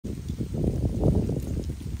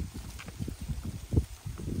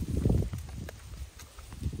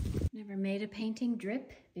made a painting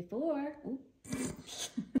drip before.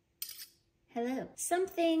 Hello.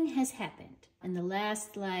 Something has happened in the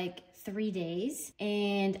last like 3 days,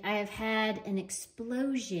 and I have had an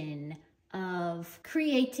explosion of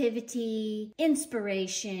creativity,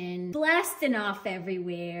 inspiration, blasting off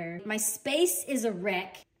everywhere. My space is a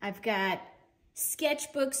wreck. I've got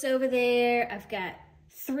sketchbooks over there. I've got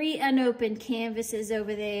 3 unopened canvases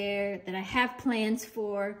over there that I have plans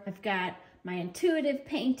for. I've got my intuitive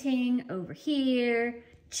painting over here,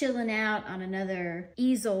 chilling out on another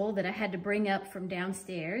easel that I had to bring up from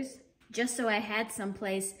downstairs, just so I had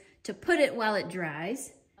someplace to put it while it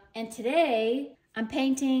dries. And today, I'm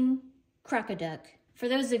painting Crocoduck. For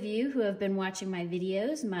those of you who have been watching my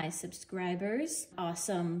videos, my subscribers,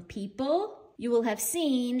 awesome people, you will have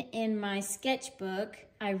seen in my sketchbook,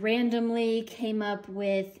 I randomly came up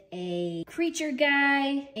with a creature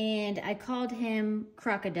guy, and I called him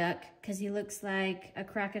Crocoduck because he looks like a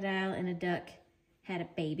crocodile and a duck had a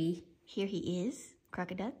baby. Here he is,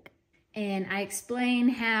 Crocoduck. And I explain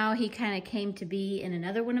how he kind of came to be in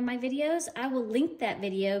another one of my videos. I will link that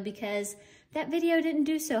video because that video didn't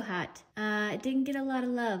do so hot. It didn't get a lot of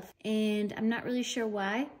love, and I'm not really sure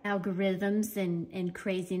why. Algorithms and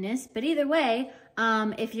craziness. But either way,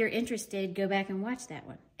 if you're interested, go back and watch that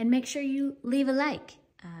one. And make sure you leave a like.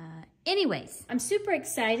 Anyways, I'm super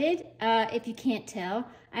excited, if you can't tell.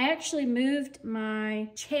 I actually moved my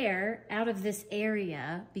chair out of this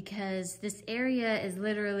area because this area is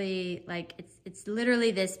literally, like, it's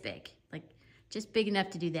literally this big. Like, just big enough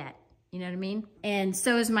to do that. You know what I mean? And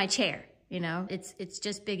so is my chair. You know, it's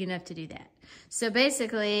just big enough to do that. So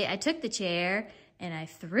basically, I took the chair and I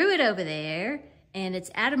threw it over there, and it's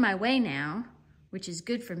out of my way now, which is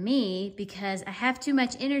good for me because I have too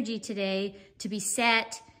much energy today to be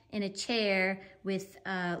sat in a chair with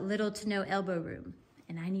little to no elbow room.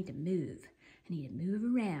 And I need to move. I need to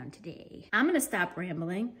move around today. I'm gonna stop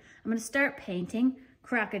rambling. I'm gonna start painting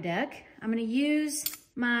Crocoduck. I'm gonna use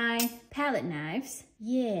my palette knives.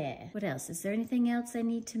 Yeah. What else? Is there anything else I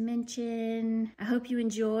need to mention? I hope you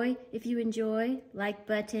enjoy. If you enjoy, like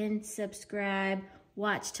button, subscribe,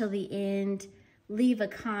 watch till the end, leave a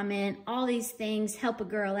comment. All these things help a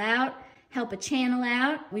girl out, help a channel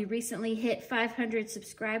out. We recently hit 500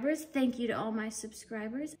 subscribers. Thank you to all my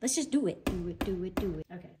subscribers. Let's just do it. Do it, do it, do it.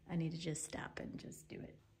 Okay, I need to just stop and just do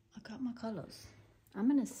it. I got my colors. I'm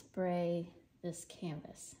gonna spray this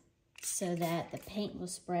canvas so that the paint will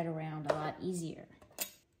spread around a lot easier.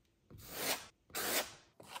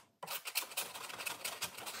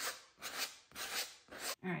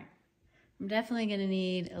 All right, I'm definitely gonna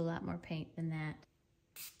need a lot more paint than that.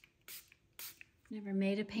 Never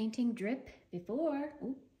made a painting drip before.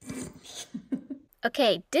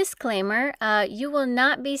 Okay, disclaimer, you will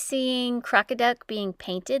not be seeing Crocoduck being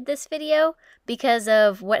painted this video because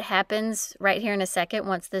of what happens right here in a second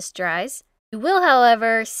once this dries. You will,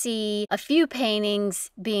 however, see a few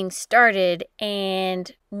paintings being started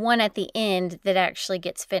and one at the end that actually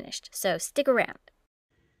gets finished. So stick around.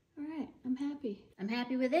 All right, I'm happy. I'm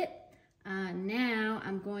happy with it. Now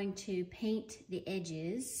I'm going to paint the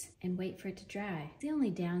edges and wait for it to dry. The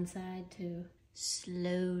only downside to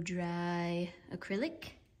slow dry acrylic.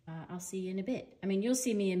 I'll see you in a bit. I mean, you'll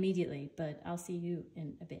see me immediately, but I'll see you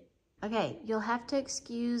in a bit. Okay, you'll have to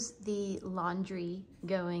excuse the laundry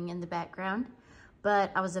going in the background,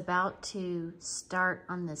 but I was about to start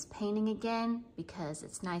on this painting again because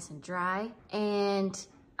it's nice and dry, and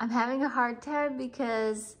I'm having a hard time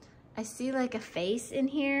because I see like a face in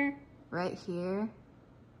here, right here.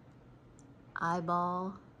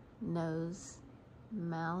 Eyeball, nose,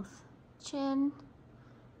 mouth, chin,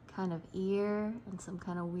 kind of ear, and some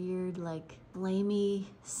kind of weird like flamey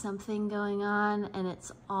something going on, and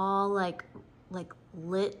it's all like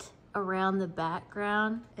lit around the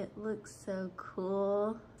background. It looks so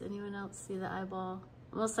cool. Does anyone else see the eyeball?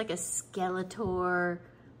 Almost like a Skeletor,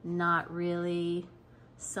 not really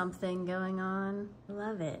something going on. I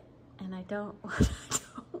love it, and I don't want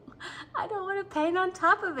to paint on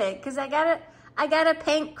top of it because I gotta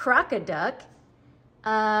paint Crocoduck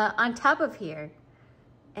on top of here.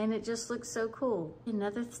 And it just looks so cool.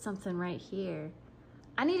 Another something right here.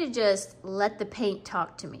 I need to just let the paint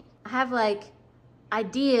talk to me. I have like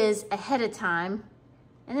ideas ahead of time,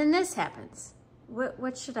 and then this happens.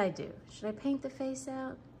 What should I do? Should I paint the face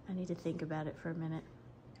out? I need to think about it for a minute.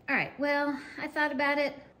 All right, well, I thought about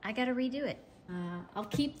it. I gotta redo it. I'll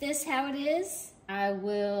keep this how it is. I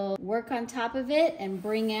will work on top of it and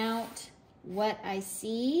bring out what I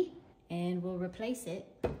see, and we'll replace it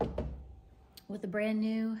with a brand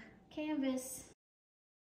new canvas.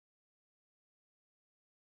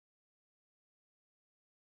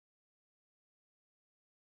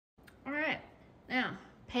 All right, now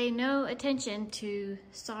pay no attention to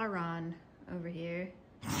Sauron over here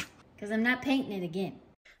because I'm not painting it again.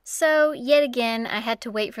 So yet again, I had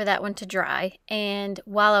to wait for that one to dry. And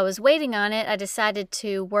while I was waiting on it, I decided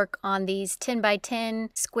to work on these 10 by 10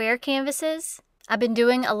 square canvases. I've been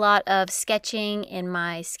doing a lot of sketching in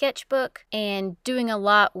my sketchbook and doing a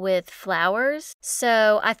lot with flowers.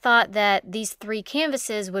 So I thought that these 3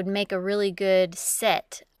 canvases would make a really good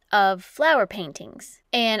set of flower paintings.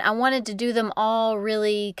 And I wanted to do them all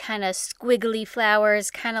really kind of squiggly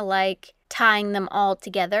flowers, kind of like tying them all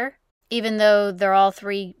together, even though they're all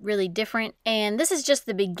 3 really different. And this is just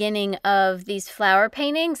the beginning of these flower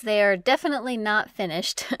paintings. They are definitely not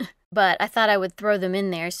finished. But I thought I would throw them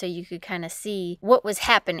in there so you could kind of see what was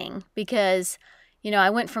happening, because, you know, I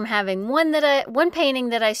went from having one painting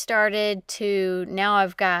that I started to now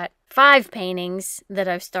I've got 5 paintings that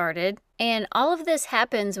I've started. And all of this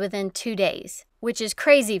happens within 2 days, which is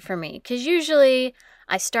crazy for me, because usually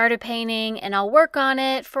I start a painting and I'll work on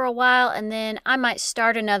it for a while and then I might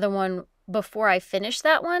start another one before I finish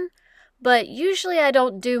that one. But usually I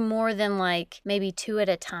don't do more than like maybe 2 at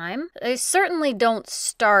a time. I certainly don't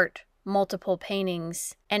start multiple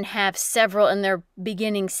paintings and have several in their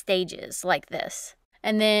beginning stages like this.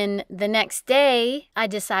 And then the next day, I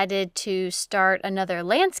decided to start another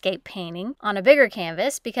landscape painting on a bigger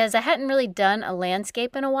canvas because I hadn't really done a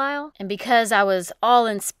landscape in a while. And because I was all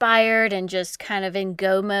inspired and just kind of in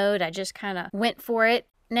go mode, I just kind of went for it.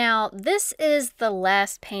 Now, this is the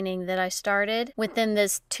last painting that I started within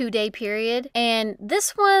this 2-day period, and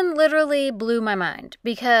this one literally blew my mind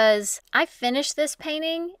because I finished this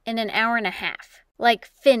painting in an hour and a half. Like,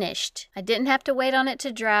 finished. I didn't have to wait on it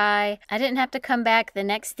to dry. I didn't have to come back the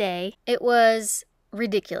next day. It was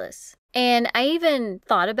ridiculous. And I even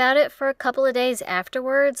thought about it for a couple of days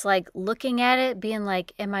afterwards, like looking at it, being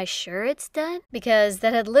like, am I sure it's done? Because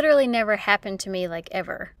that had literally never happened to me, like,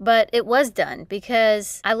 ever. But it was done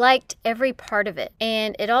because I liked every part of it.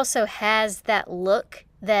 And it also has that look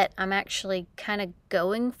that I'm actually kind of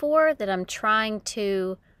going for, that I'm trying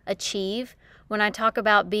to achieve. When I talk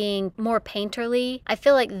about being more painterly, I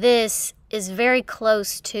feel like this is very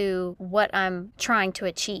close to what I'm trying to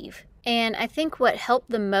achieve. And I think what helped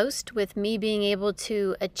the most with me being able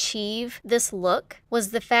to achieve this look was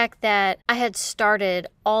the fact that I had started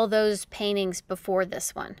all those paintings before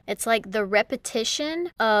this one. It's like the repetition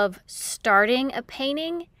of starting a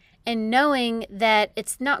painting and knowing that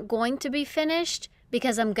it's not going to be finished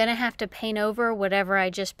because I'm going to have to paint over whatever I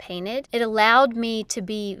just painted. It allowed me to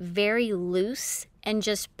be very loose and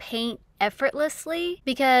just paint effortlessly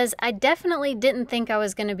because I definitely didn't think I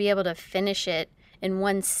was going to be able to finish it in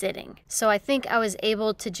one sitting. So I think I was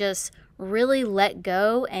able to just really let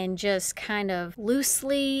go and just kind of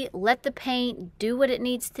loosely let the paint do what it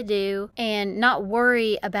needs to do and not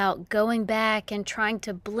worry about going back and trying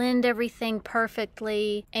to blend everything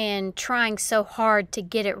perfectly and trying so hard to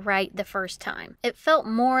get it right the first time. It felt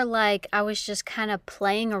more like I was just kind of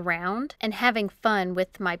playing around and having fun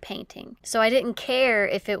with my painting. So I didn't care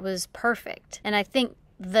if it was perfect. And I think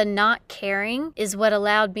the not caring is what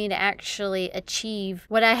allowed me to actually achieve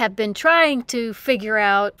what I have been trying to figure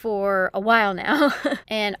out for a while now.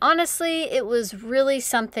 And honestly, it was really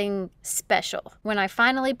something special. When I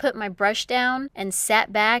finally put my brush down and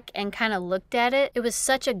sat back and kind of looked at it, it was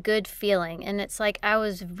such a good feeling. And it's like I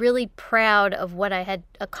was really proud of what I had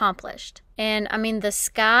accomplished. And I mean, the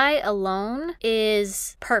sky alone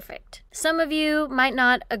is perfect. Some of you might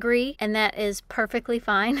not agree, and that is perfectly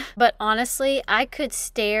fine. But honestly, I could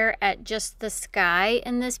stare at just the sky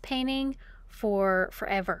in this painting for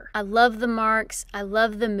forever. I love the marks, I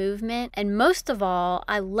love the movement, and most of all,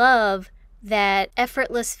 I love that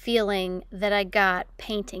effortless feeling that I got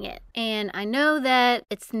painting it. And I know that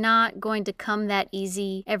it's not going to come that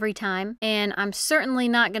easy every time, and I'm certainly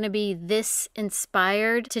not going to be this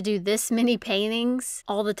inspired to do this many paintings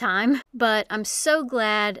all the time, but I'm so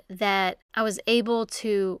glad that I was able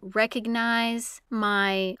to recognize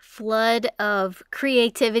my flood of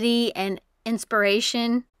creativity and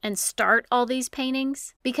inspiration and start all these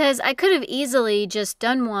paintings, because I could have easily just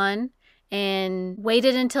done one and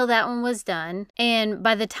waited until that one was done. And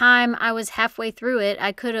by the time I was halfway through it,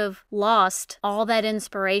 I could have lost all that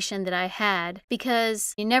inspiration that I had,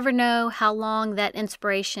 because you never know how long that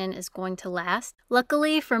inspiration is going to last.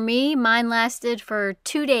 Luckily for me, mine lasted for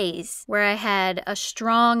 2 days, where I had a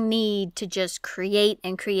strong need to just create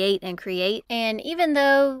and create and create. And even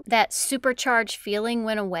though that supercharged feeling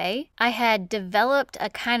went away, I had developed a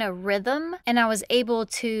kind of rhythm, and I was able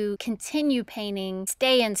to continue painting,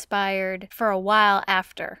 stay inspired for a while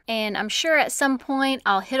after. And I'm sure at some point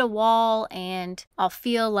I'll hit a wall and I'll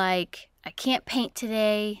feel like I can't paint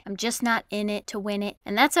today. I'm just not in it to win it.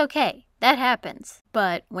 And that's okay. That happens.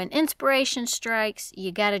 But when inspiration strikes,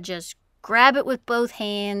 you gotta just grab it with both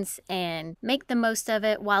hands and make the most of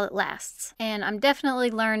it while it lasts. And I'm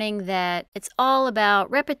definitely learning that it's all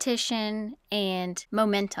about repetition and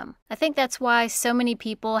momentum. I think that's why so many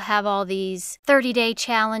people have all these 30-day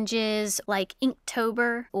challenges like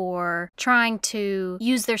Inktober, or trying to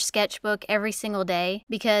use their sketchbook every single day,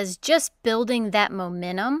 because just building that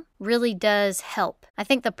momentum really does help. I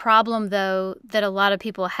think the problem, though, that a lot of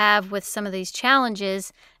people have with some of these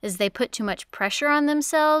challenges is they put too much pressure on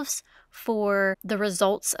themselves for the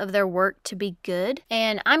results of their work to be good.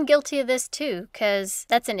 And I'm guilty of this too, because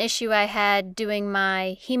that's an issue I had doing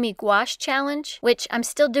my Himi Gouache challenge, which I'm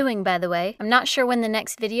still doing, by the way. I'm not sure when the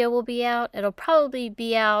next video will be out. It'll probably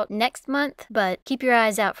be out next month, but keep your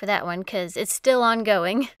eyes out for that one because it's still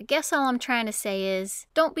ongoing. I guess all I'm trying to say is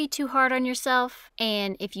don't be too hard on yourself,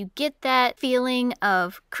 and if you get that feeling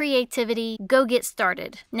of creativity, go get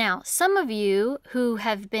started. Now, some of you who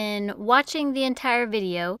have been watching the entire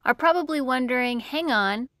video are probably wondering, hang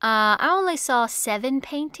on, I only saw 7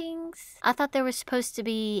 paintings. I thought there was supposed to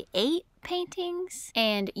be 8 paintings.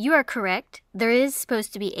 And you are correct. There is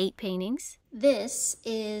supposed to be 8 paintings. This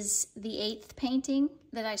is the 8th painting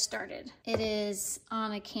that I started. It is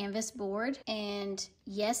on a canvas board, and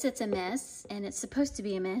yes, it's a mess, and it's supposed to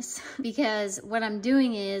be a mess because what I'm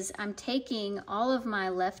doing is I'm taking all of my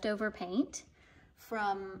leftover paint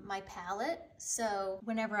from my palette. So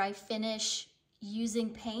whenever I finish using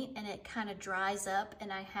paint and it kind of dries up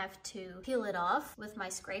and I have to peel it off with my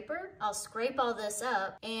scraper, I'll scrape all this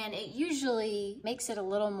up, and it usually makes it a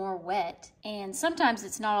little more wet, and sometimes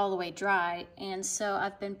it's not all the way dry, and so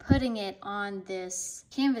I've been putting it on this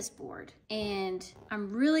canvas board, and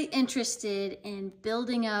I'm really interested in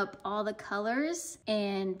building up all the colors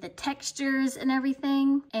and the textures and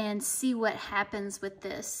everything and see what happens with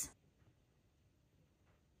this.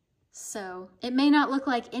 So it may not look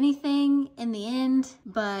like anything in the end,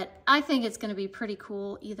 but I think it's gonna be pretty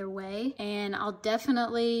cool either way. And I'll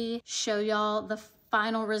definitely show y'all the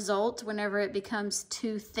final result whenever it becomes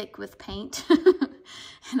too thick with paint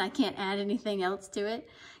and I can't add anything else to it,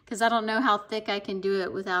 because I don't know how thick I can do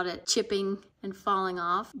it without it chipping and falling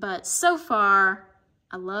off. But so far,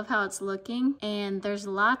 I love how it's looking, and there's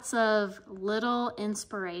lots of little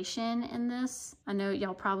inspiration in this. I know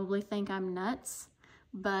y'all probably think I'm nuts,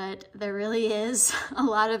 but there really is a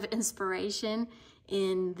lot of inspiration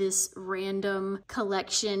in this random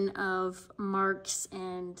collection of marks,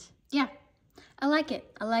 and yeah, I like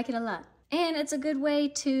it. I like it a lot. And it's a good way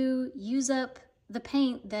to use up the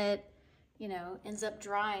paint that, you know, ends up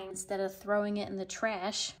drying. Instead of throwing it in the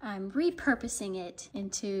trash, I'm repurposing it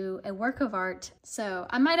into a work of art. So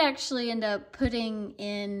I might actually end up putting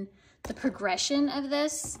in the progression of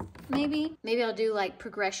this, maybe I'll do like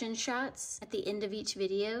progression shots at the end of each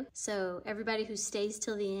video, so everybody who stays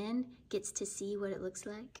till the end gets to see what it looks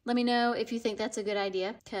like. Let me know if you think that's a good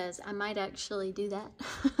idea, because I might actually do that.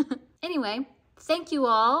 Anyway, thank you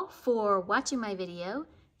all for watching my video.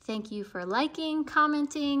 Thank you for liking,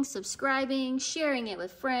 commenting, subscribing, sharing it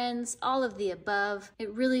with friends, all of the above.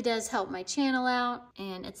 It really does help my channel out,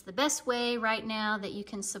 and it's the best way right now that you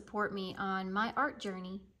can support me on my art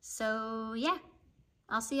journey. So yeah,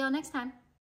 I'll see y'all next time.